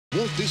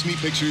Walt Disney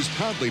Pictures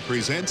proudly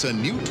presents a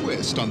new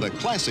twist on the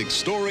classic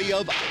story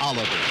of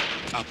Oliver.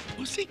 A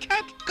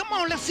pussycat? Come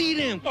on, let's eat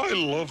him. I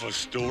love a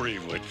story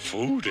with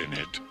food in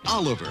it.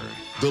 Oliver,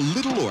 the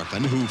little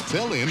orphan who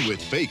fell in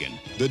with Fagin,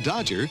 the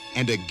Dodger,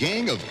 and a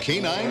gang of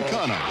canine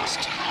con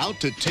artists out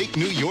to take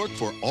New York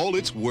for all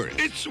it's worth.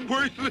 It's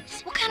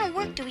worthless. What kind of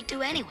work do we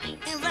do anyway?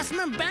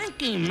 Investment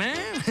banking,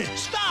 man.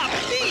 Stop,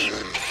 thief!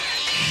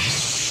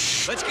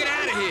 Let's get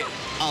out of here.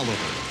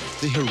 Oliver,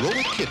 the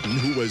heroic kitten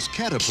who was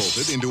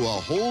catapulted into a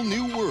whole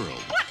new world.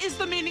 What is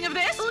the meaning of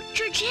this? Oh,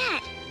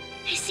 Georgette.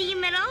 I see you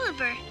met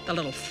Oliver. The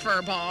little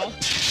furball.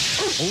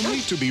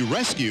 Only to be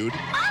rescued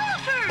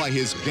Oliver! by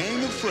his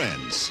gang of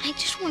friends. I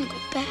just want to go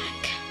back.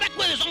 Back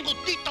with us, Uncle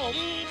Tito.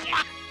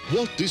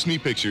 Walt Disney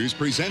Pictures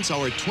presents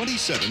our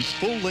 27th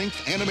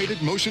full-length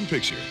animated motion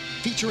picture,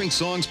 featuring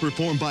songs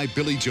performed by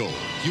Billy Joel,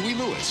 Huey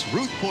Lewis,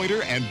 Ruth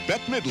Pointer, and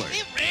Bette Midler.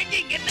 Hey,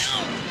 Reggie, get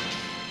down.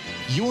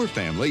 Your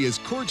family is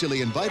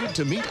cordially invited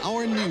to meet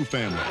our new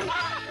family.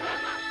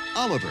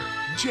 Oliver,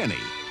 Jenny,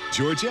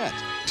 Georgette,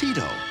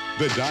 Tito,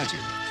 the Dodger,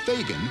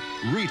 Fagin,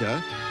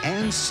 Rita,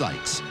 and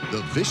Sykes,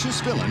 the vicious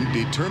villain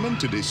determined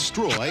to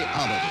destroy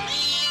Oliver.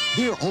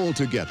 They're all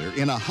together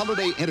in a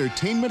holiday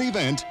entertainment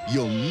event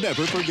you'll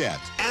never forget.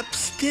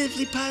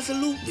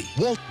 Absolutely.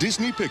 Walt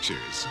Disney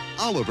Pictures,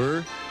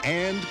 Oliver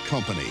and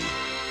Company.